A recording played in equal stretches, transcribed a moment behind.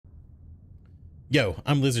Yo,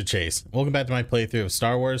 I'm Lizard Chase. Welcome back to my playthrough of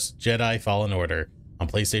Star Wars Jedi Fallen Order on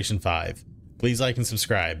PlayStation 5. Please like and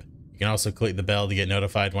subscribe. You can also click the bell to get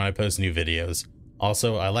notified when I post new videos.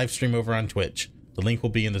 Also, I live stream over on Twitch. The link will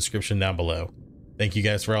be in the description down below. Thank you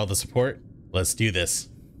guys for all the support. Let's do this.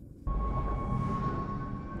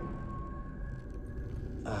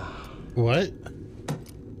 What?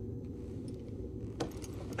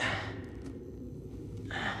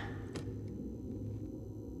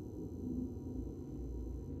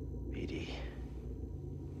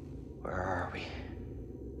 Where are we?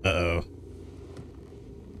 Uh-oh.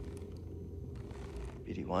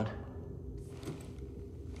 BD1?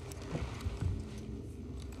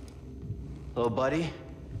 Hello, buddy?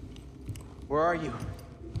 Where are you?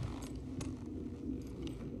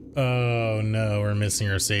 Oh no, we're missing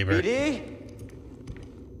our saber. BD?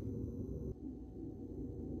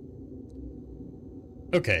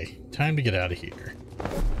 Okay, time to get out of here.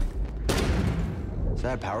 Is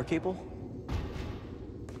that a power cable?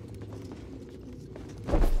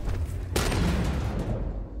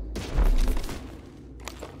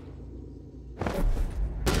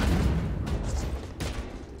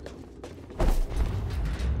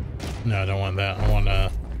 No, I don't want that. I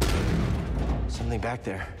want Something back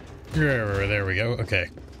there. There we go. Okay.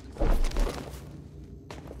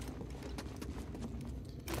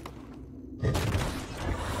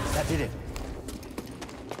 That did it.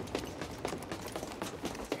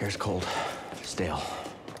 Air's cold. Stale.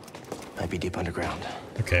 Might be deep underground.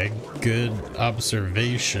 Okay, good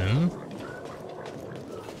observation.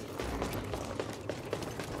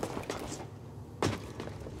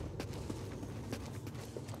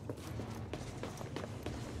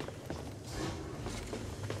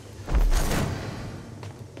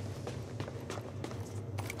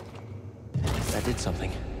 That did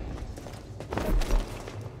something.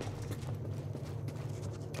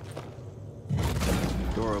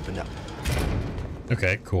 Door opened up.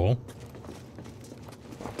 Okay, cool.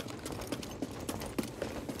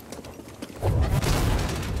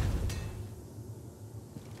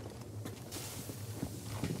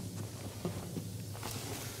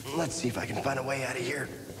 Let's see if I can find a way out of here.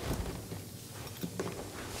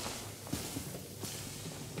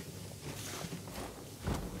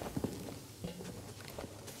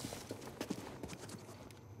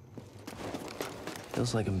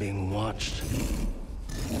 Feels like I'm being watched.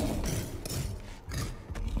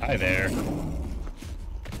 Hi there.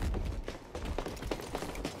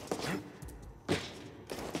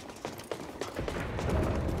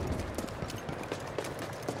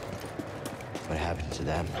 What happened to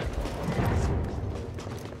them?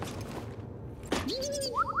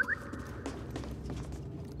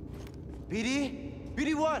 BD?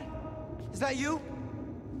 BD1? Is that you?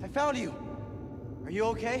 I found you. Are you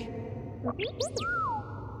okay?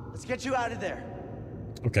 Let's get you out of there.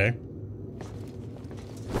 Okay.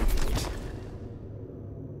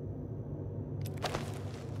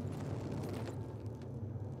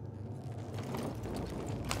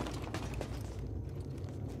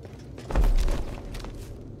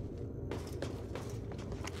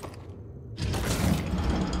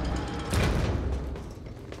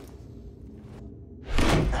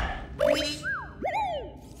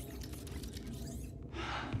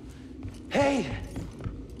 Hey!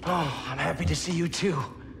 Oh, I'm happy to see you too.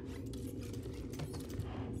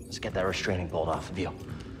 Let's get that restraining bolt off of you.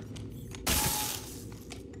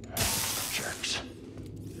 Jerks.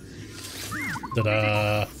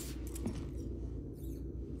 Ta-da.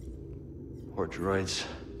 Poor droids.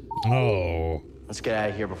 Oh. Let's get out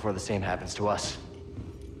of here before the same happens to us.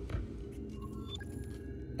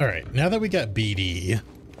 Alright, now that we got BD.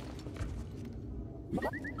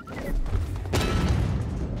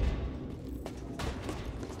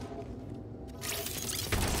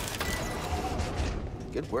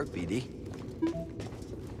 Good work, BD.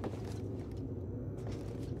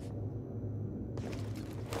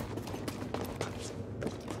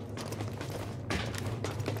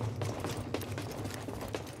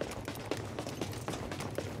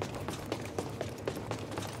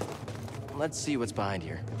 Let's see what's behind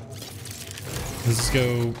here. Let's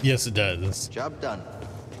go. Yes, it does. Job done.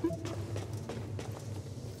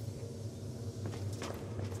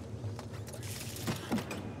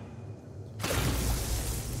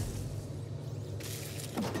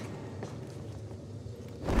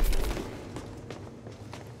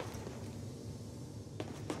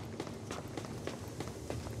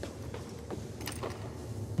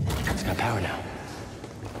 It's got power now.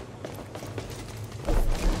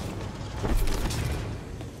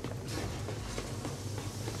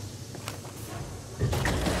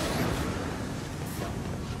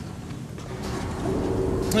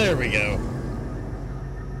 There we go.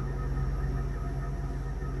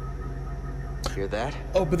 Hear that?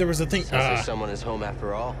 Oh, but there was a thing. Sounds like someone is home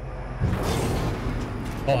after all.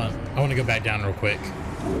 Hold on. I want to go back down real quick.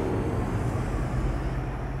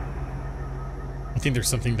 I think there's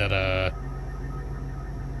something that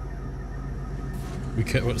we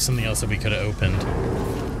could, something else that we could have opened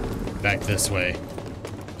back this way.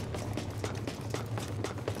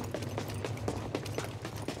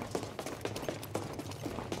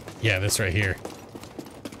 Yeah, this right here.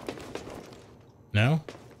 No?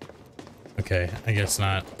 Okay, I guess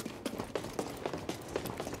not.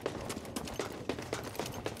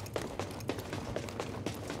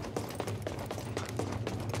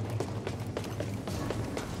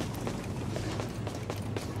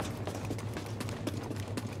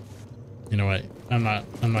 You know what? I'm not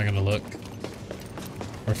gonna look.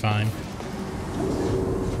 We're fine.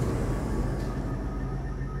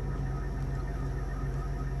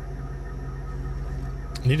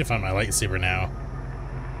 I need to find my lightsaber now.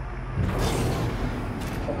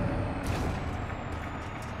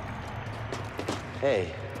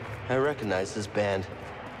 Hey, I recognize this band.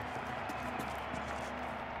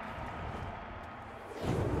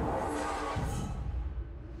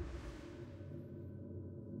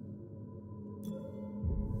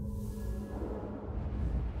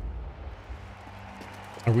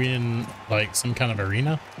 Are we in like some kind of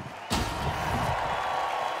arena?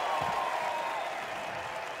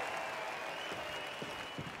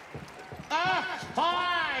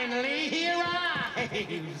 Finally, he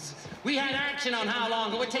arrives! We had action on how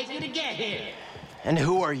long it would take you to get here. And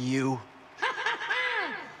who are you?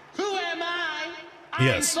 Who am I?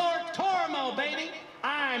 Yes. I'm Sork Tormo, baby.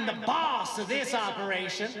 I'm the boss of this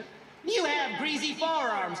operation. You have greasy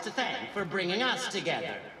forearms to thank for bringing us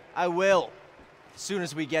together. I will. As soon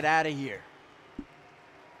as we get out of here.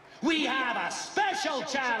 We have a special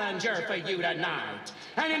challenger for you tonight.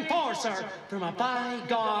 An enforcer from a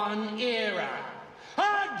bygone era.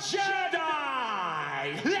 A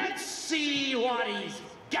Jedi! Let's see what he's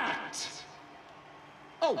got.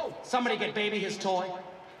 Oh, somebody get baby his toy.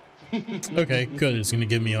 Okay, good. It's gonna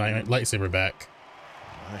give me my lightsaber back.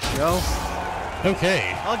 Want a show?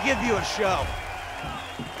 Okay. I'll give you a show.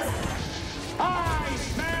 I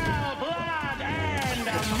smell blood and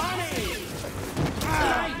money.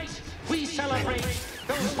 Tonight, we celebrate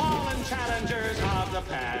those fallen challengers of the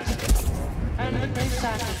past. And the great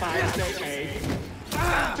sacrifice they made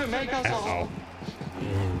to make us all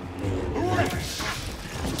rich.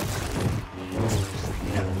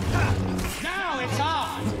 Now it's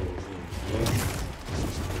on.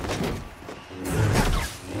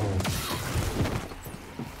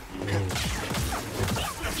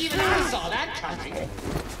 Even I saw that coming.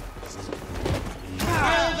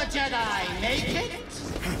 Will the Jedi make it?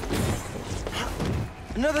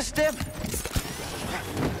 Another step.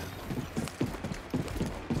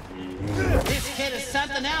 This kid is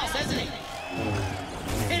something else, isn't he?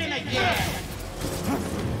 Hit him again.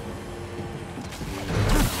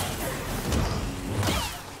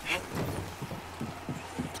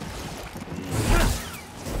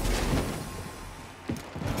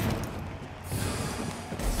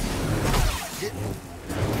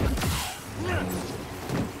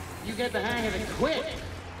 You get the hang of it quick.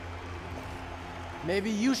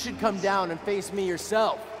 Maybe you should come down and face me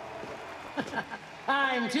yourself.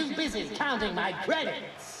 I'm too busy counting my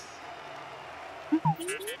credits.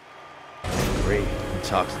 Great. He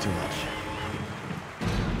talks too much.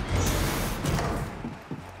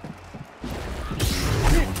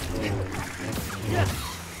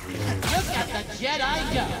 Look at the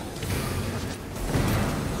Jedi go.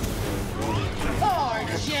 Poor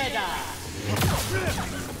Jedi.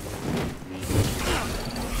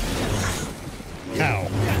 Ow.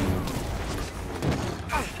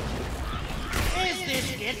 Is this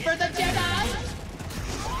it for the Jedi?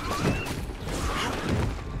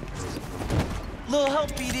 Little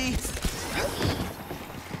help, BD.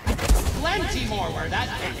 Plenty more where that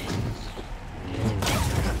came.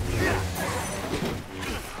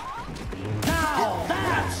 Now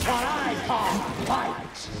that's what I call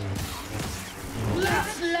fight.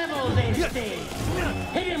 Let's level this thing.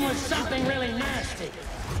 Hit him with something really nasty.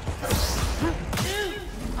 Ooh,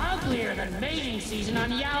 uglier than mating season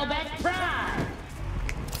on Yalbek Prime.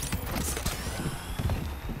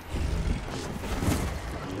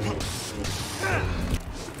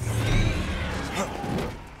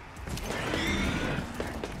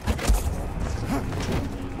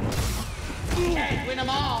 Can't win them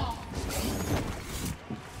all.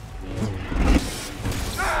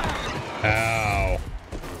 Ow.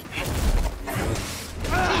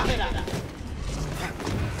 Keep it up.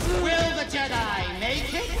 Will the Jedi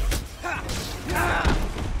make it?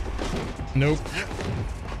 Nope.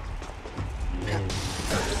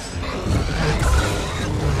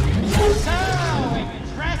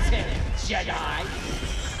 Jedi.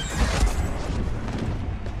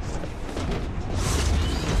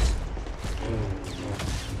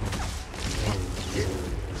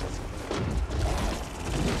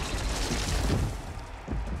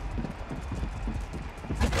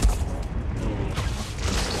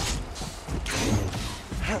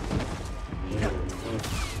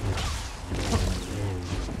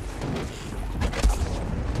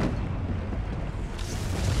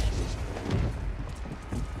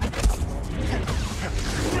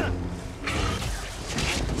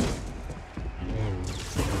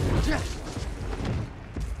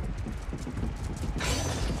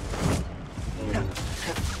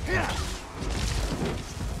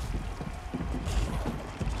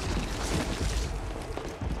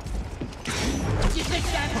 You think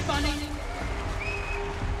that's funny?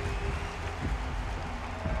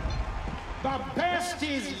 The best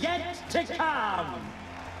is yet to come.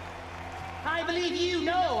 I believe you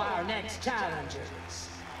know our next challengers.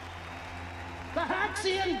 The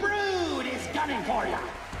Haxian Brood is gunning for you.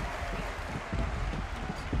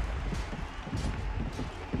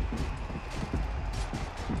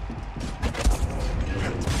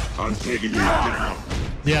 I'm taking you down.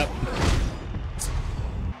 Yep.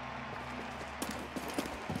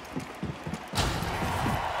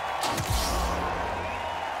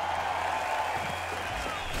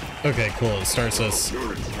 Okay, cool. It starts us.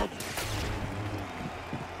 You're in trouble.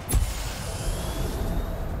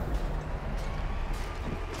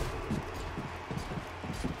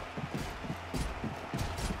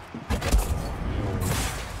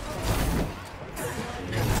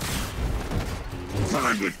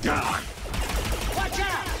 Time to die. Watch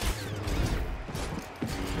out!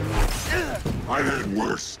 I've had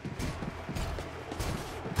worse.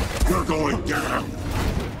 You're going down.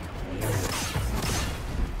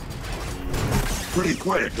 Pretty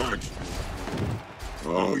quick, aren't you?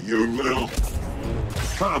 Oh, you little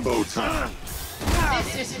combo time.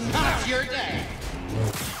 This is not your day.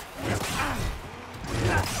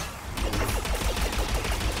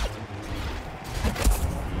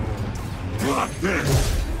 Block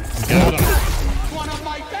this. Got him. One of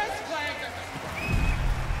my best players.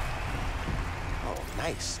 Oh,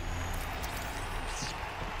 nice.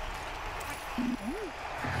 Let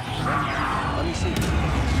me see.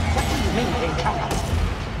 What do you mean, encounter?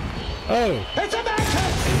 Oh, It's a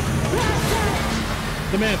mantis!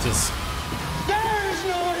 Blast the mantis. it! There's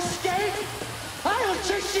no escape! I'll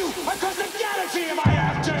chase you across the galaxy if I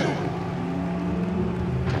have to!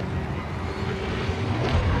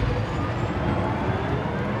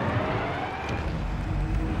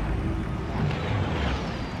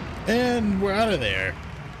 And we're out of there.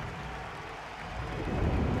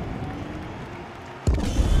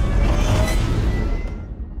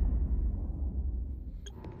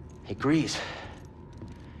 Hey, Grease.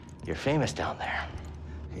 You're famous down there.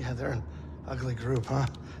 Yeah, they're an ugly group, huh?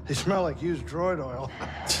 They smell like used droid oil.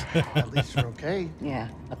 At least you're okay. Yeah,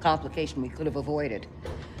 a complication we could have avoided.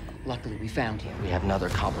 Luckily, we found you. We have another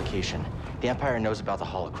complication. The Empire knows about the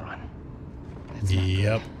holocron.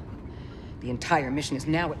 Yep. The entire mission is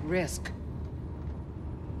now at risk.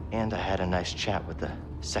 And I had a nice chat with the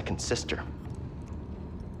second sister,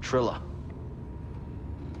 Trilla.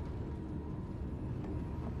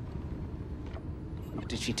 What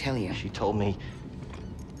did she tell you? She told me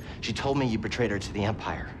you betrayed her to the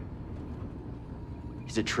Empire.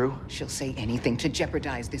 Is it true? She'll say anything to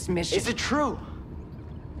jeopardize this mission. Is it true?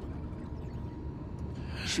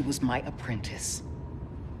 She was my apprentice.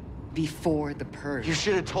 Before the Purge. You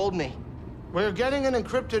should have told me. We're getting an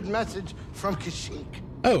encrypted message from Kashyyyk.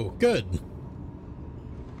 Oh, good.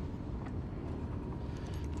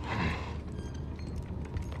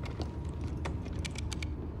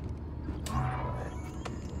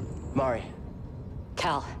 Mari,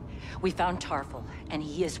 Cal, we found Tarful, and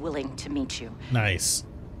he is willing to meet you. Nice.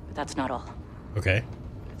 But that's not all. Okay.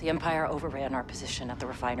 The Empire overran our position at the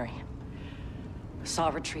refinery. Saw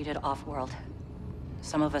retreated off-world.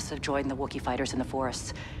 Some of us have joined the Wookiee fighters in the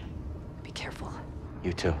forests. Be careful.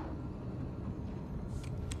 you too.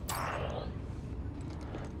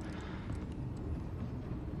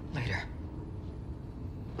 Later.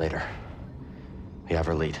 Later. We have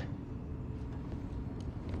our lead.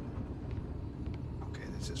 Okay,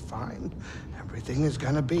 this is fine. Everything is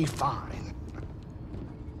gonna be fine.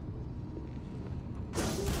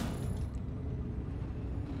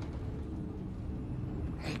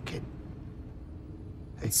 Hey, kid.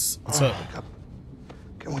 Hey, What's up? wake up.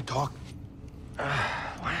 Can we talk?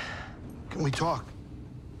 What? Can we talk?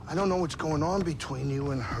 I don't know what's going on between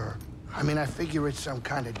you and her. I mean, I figure it's some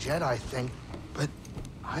kind of Jedi thing, but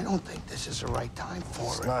I don't think this is the right time for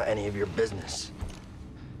It's it. not any of your business.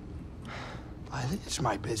 I think it's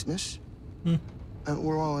my business. And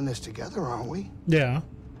we're all in this together, aren't we? Yeah.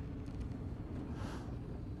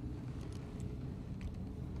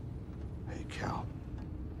 Hey, Cal.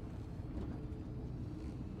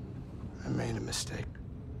 I made a mistake.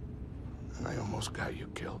 And I almost got you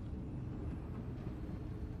killed.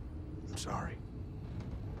 I'm sorry.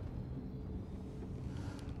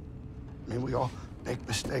 I mean, we all make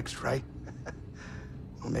mistakes, right?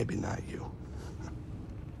 Well, maybe not you.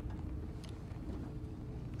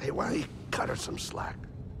 Hey, why don't you cut her some slack?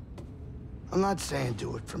 I'm not saying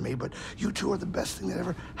do it for me, but you two are the best thing that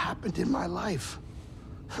ever happened in my life.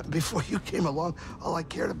 Before you came along, all I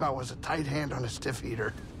cared about was a tight hand on a stiff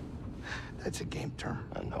heater. That's a game term.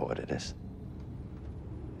 I know what it is.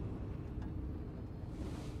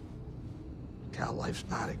 Cal, life's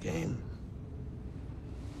not a game.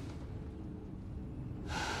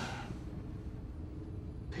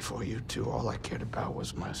 Before you two, all I cared about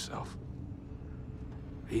was myself.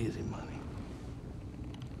 Easy money.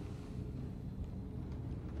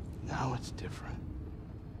 Now it's different.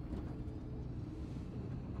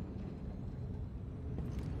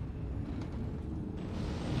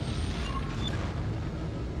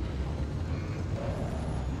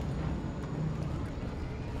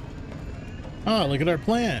 Oh, look at our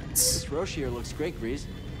plants. This roche here looks great, Grease.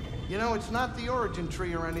 You know, it's not the origin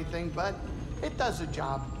tree or anything, but it does the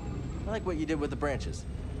job. I like what you did with the branches.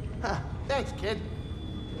 Huh, thanks, kid.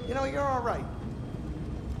 You know, you're all right.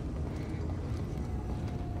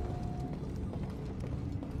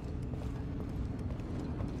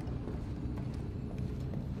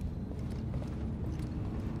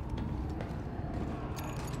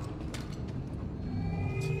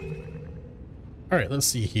 All right, let's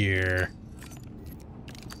see here.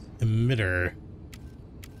 Emitter.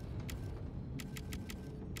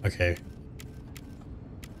 Okay.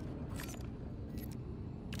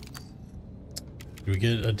 Do we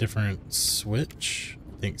get a different switch?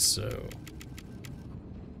 I think so.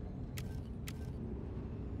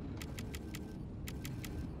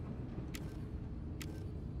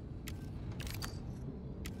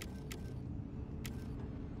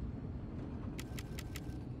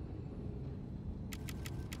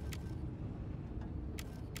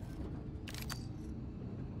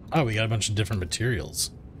 Oh, we got a bunch of different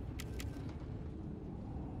materials.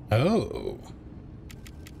 Oh.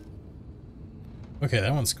 Okay,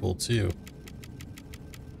 that one's cool too.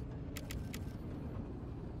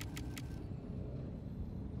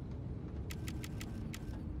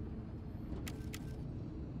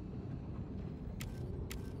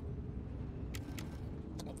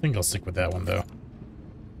 I think I'll stick with that one though.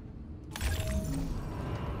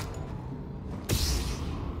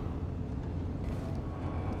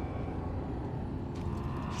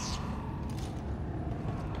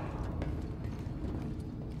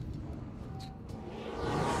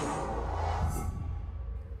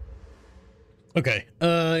 Okay,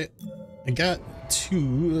 I got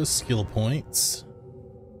 2 skill points.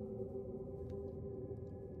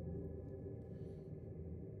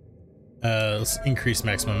 Let's increase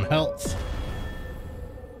maximum health.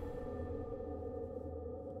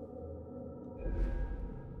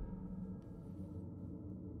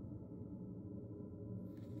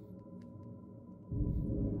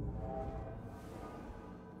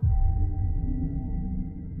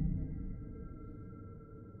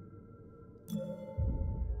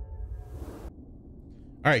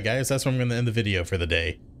 Alright guys, that's where I'm going to end the video for the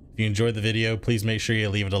day. If you enjoyed the video, please make sure you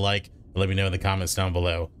leave it a like and let me know in the comments down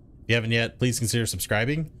below. If you haven't yet, please consider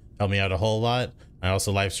subscribing. Help me out a whole lot. I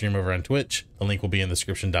also live stream over on Twitch. The link will be in the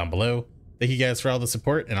description down below. Thank you guys for all the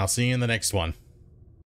support, and I'll see you in the next one.